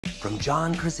from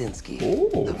John Krasinski,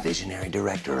 the visionary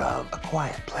director of A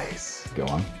Quiet Place. Go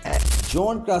on.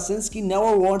 John Krasinski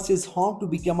never wants his home to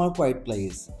become a quiet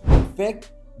place. In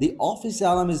fact, the office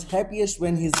alum is happiest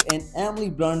when his and Emily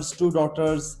Blunt's two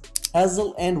daughters,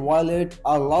 Hazel and Violet,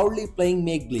 are loudly playing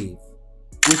make-believe,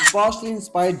 which partially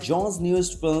inspired John's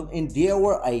newest film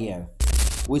Endeavor IF,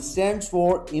 which stands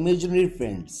for Imaginary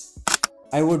Friends.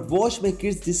 I would watch my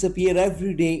kids disappear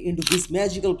every day into this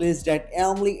magical place that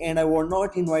Emily and I were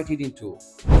not invited into.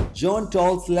 John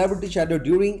told Celebrity Chatter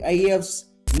during IF's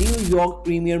New York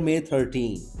premiere May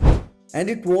 13. And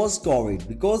it was COVID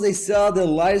because I saw the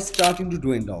lights starting to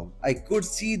dwindle. I could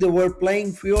see they were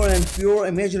playing fewer and fewer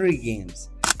imaginary games,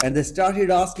 and they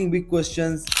started asking big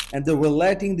questions and they were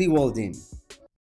letting the world in.